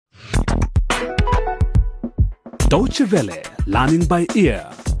Deutsche Welle, learning by ear.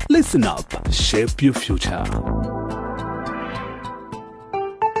 Listen up, shape your future.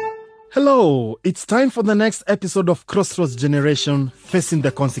 Hello, it's time for the next episode of Crossroads Generation, Facing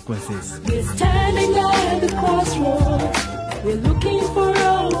the Consequences. We're standing at the crossroads. We're looking for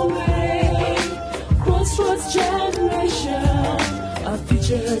our way. Crossroads Generation, our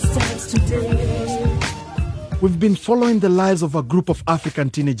future starts today. We've been following the lives of a group of African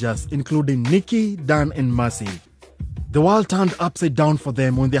teenagers, including Nikki, Dan, and Mercy. The world turned upside down for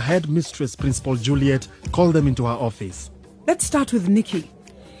them when their head mistress, Principal Juliet, called them into her office. Let's start with Nikki.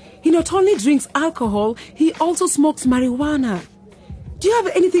 He not only drinks alcohol, he also smokes marijuana. Do you have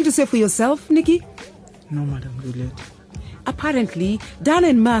anything to say for yourself, Nikki? No, Madam Juliet. Apparently, Dan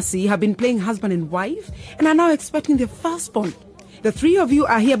and Mercy have been playing husband and wife and are now expecting their firstborn. The three of you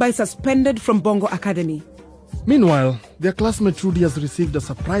are hereby suspended from Bongo Academy. Meanwhile, their classmate Trudy has received a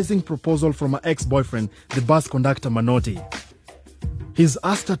surprising proposal from her ex-boyfriend, the bus conductor Manoti. He's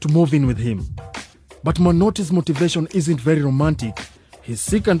asked her to move in with him. But Manoti's motivation isn't very romantic. His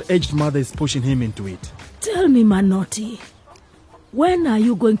sick and aged mother is pushing him into it. Tell me, Manoti, when are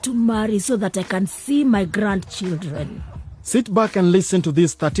you going to marry so that I can see my grandchildren? Sit back and listen to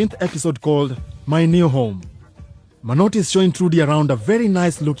this 13th episode called My New Home. Manoti is showing Trudy around a very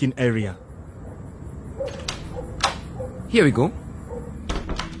nice-looking area. Here we go.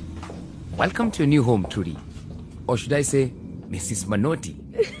 Welcome to your new home, Trudy. Or should I say, Mrs. Manotti?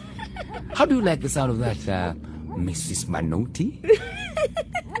 How do you like the sound of that, Mrs. Manotti?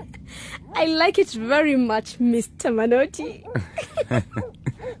 I like it very much, Mr. Manotti.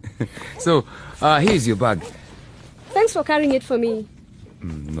 So, here's your bag. Thanks for carrying it for me.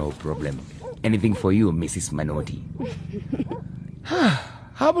 No problem. Anything for you, Mrs. Manotti.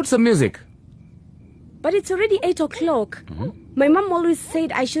 How about some music? But it's already 8 o'clock. My mom always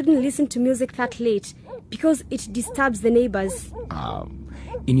said I shouldn't listen to music that late because it disturbs the neighbors.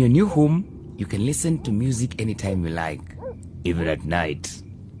 In your new home, you can listen to music anytime you like, even at night.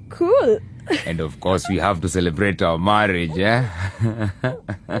 Cool. And of course, we have to celebrate our marriage, eh?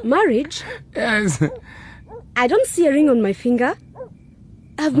 Marriage? Yes. I don't see a ring on my finger.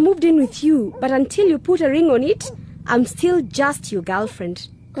 I've moved in with you, but until you put a ring on it, I'm still just your girlfriend.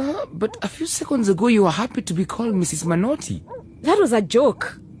 But a few seconds ago, you were happy to be called Mrs. Manotti. That was a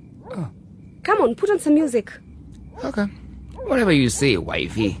joke. Come on, put on some music. Okay. Whatever you say,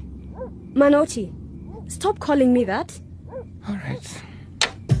 wifey. Manotti, stop calling me that. All right.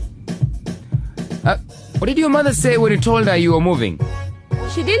 What did your mother say when you told her you were moving?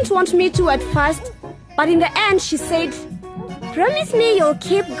 She didn't want me to at first, but in the end she said, "Promise me you'll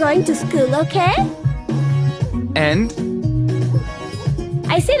keep going to school, okay?" And?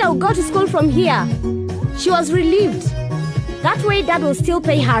 I said I'll go to school from here. She was relieved. That way Dad will still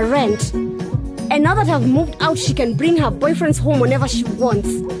pay her rent. And now that I've moved out, she can bring her boyfriends home whenever she wants.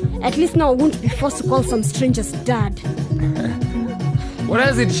 At least now I won't be forced to call some stranger's dad. What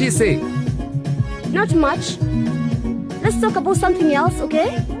else did she say? Not much. Let's talk about something else,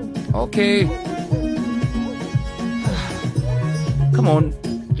 okay? Okay. Come on,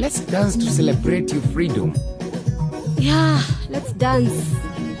 let's dance to celebrate your freedom. Yeah, let's dance.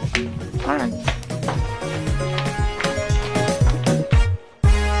 All right.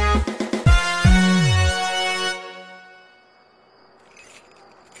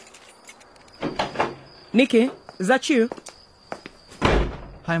 Nikki, is that you?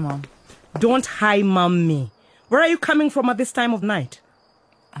 Hi, Mom. Don't hi mom me. Where are you coming from at this time of night?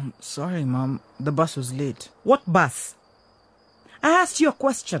 I'm sorry, Mom. The bus was late. What bus? I asked you a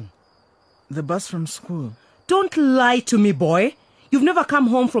question. The bus from school. Don't lie to me, boy. You've never come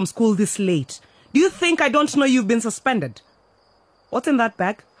home from school this late. Do you think I don't know you've been suspended? What's in that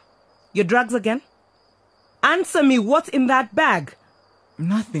bag? Your drugs again? Answer me, what's in that bag?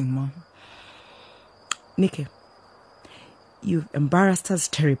 Nothing, Mom. Nikki, you've embarrassed us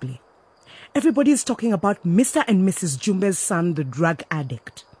terribly. Everybody is talking about Mr. and Mrs. Jumbe's son, the drug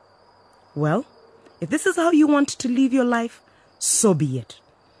addict. Well, if this is how you want to live your life, so be it.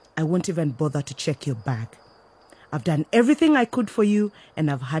 I won't even bother to check your bag. I've done everything I could for you,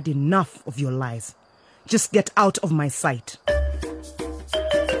 and I've had enough of your lies. Just get out of my sight.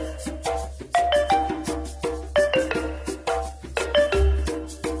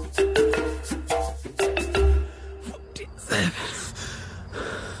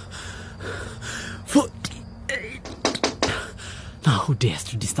 Now who dares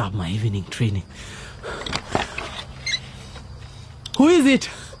to disturb my evening training? Who is it?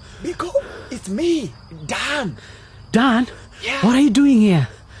 Biko, it's me, Dan. Dan? Yeah. What are you doing here?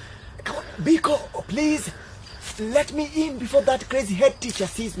 Come on, Biko, please. Let me in before that crazy head teacher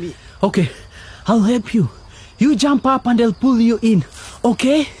sees me. Okay, I'll help you. You jump up and I'll pull you in,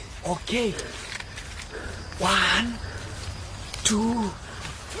 okay? Okay. 1, 2,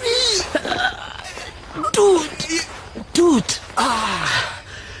 3. Dude.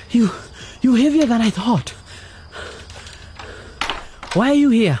 You're heavier than I thought. Why are you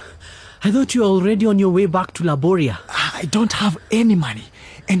here? I thought you were already on your way back to Laboria. I don't have any money,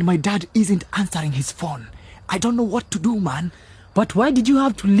 and my dad isn't answering his phone. I don't know what to do, man. But why did you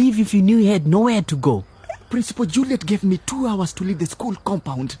have to leave if you knew you had nowhere to go? Principal Juliet gave me 2 hours to leave the school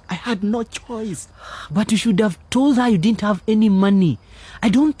compound. I had no choice. But you should have told her you didn't have any money. I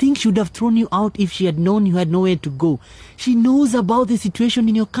don't think she would have thrown you out if she had known you had nowhere to go. She knows about the situation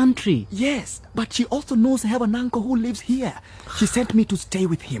in your country. Yes, but she also knows I have an uncle who lives here. She sent me to stay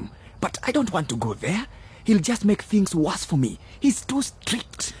with him. But I don't want to go there. He'll just make things worse for me. He's too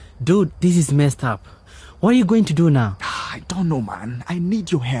strict. Dude, this is messed up. What are you going to do now? I don't know, man. I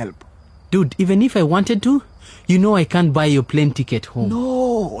need your help. Dude, even if I wanted to, you know I can't buy your plane ticket home.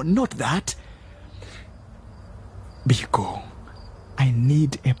 No, not that. Biko, I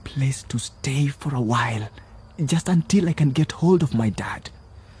need a place to stay for a while. Just until I can get hold of my dad.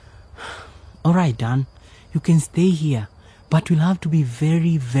 All right, Dan. You can stay here. But we'll have to be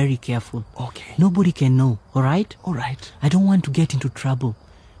very, very careful. Okay. Nobody can know, all right? All right. I don't want to get into trouble.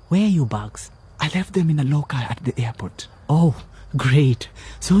 Where are your bags? I left them in a locker at the airport. Oh, great.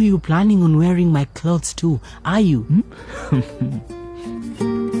 So you're planning on wearing my clothes too, are you?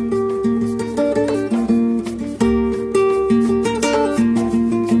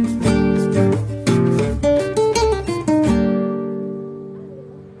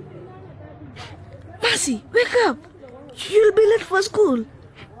 Mercy, wake up. You'll be late for school.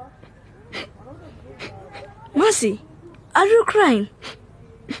 Mercy, are you crying?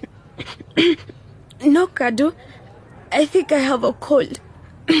 No, Kadu. I think I have a cold.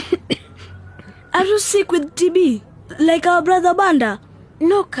 Are you sick with TB? Like our brother Banda?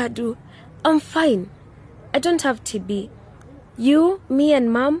 No, Kadu. I'm fine. I don't have TB. You, me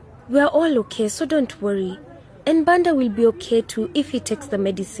and Mom, we're all okay, so don't worry. And Banda will be okay too if he takes the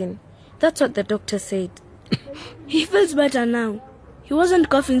medicine. That's what the doctor said. He feels better now. He wasn't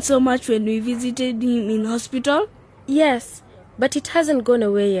coughing so much when we visited him in hospital? Yes, but it hasn't gone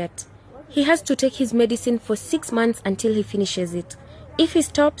away yet. He has to take his medicine for 6 months until he finishes it. If he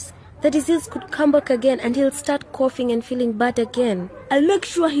stops, the disease could come back again and he'll start coughing and feeling bad again. I'll make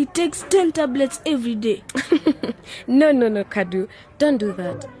sure he takes 10 tablets every day. No, Kadu. Don't do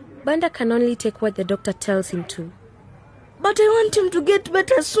that. Banda can only take what the doctor tells him to. But I want him to get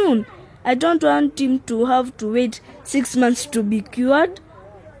better soon. I don't want him to have to wait 6 months to be cured.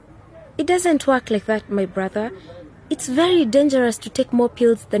 It doesn't work like that, my brother. It's very dangerous to take more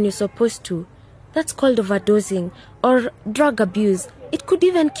pills than you're supposed to. That's called overdosing or drug abuse. It could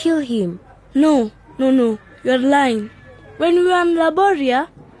even kill him. No, you're lying. When we were in Laboria,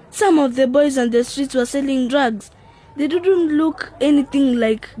 some of the boys on the streets were selling drugs. They didn't look anything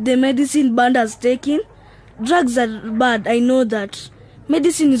like the medicine Banda's taking. Drugs are bad, I know that.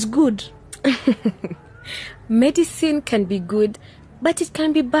 Medicine is good. Medicine can be good, but it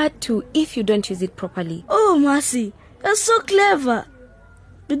can be bad too if you don't use it properly. Oh, Mercy, you're so clever.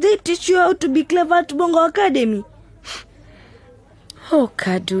 Did they teach you how to be clever at Bongo Academy? Oh,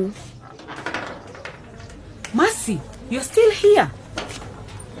 Kadu. Mercy, you're still here.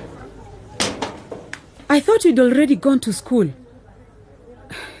 I thought you'd already gone to school.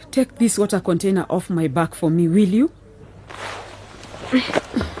 Take this water container off my back for me, will you?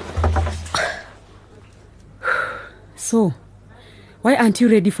 So, why aren't you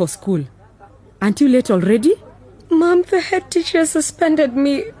ready for school? Aren't you late already? Mom, the head teacher suspended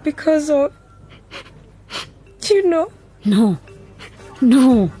me because of... You know? No.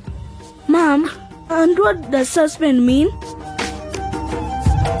 Mom, and what does suspend mean?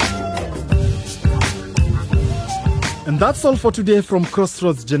 And that's all for today from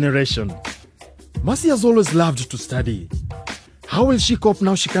Crossroads Generation. Mercy has always loved to study. How will she cope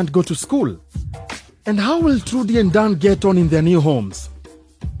now she can't go to school? And how will Trudy and Dan get on in their new homes?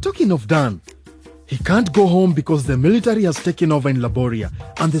 Talking of Dan, he can't go home because the military has taken over in Laboria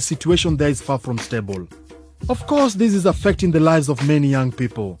and the situation there is far from stable. Of course, this is affecting the lives of many young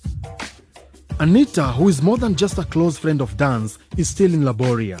people. Anita, who is more than just a close friend of Dan's, is still in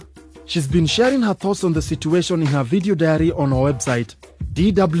Laboria. She's been sharing her thoughts on the situation in her video diary on our website,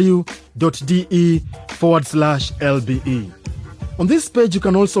 dw.de/LBE. On this page, you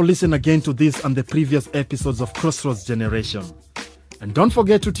can also listen again to this and the previous episodes of Crossroads Generation. And don't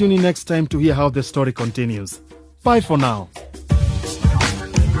forget to tune in next time to hear how the story continues. Bye for now.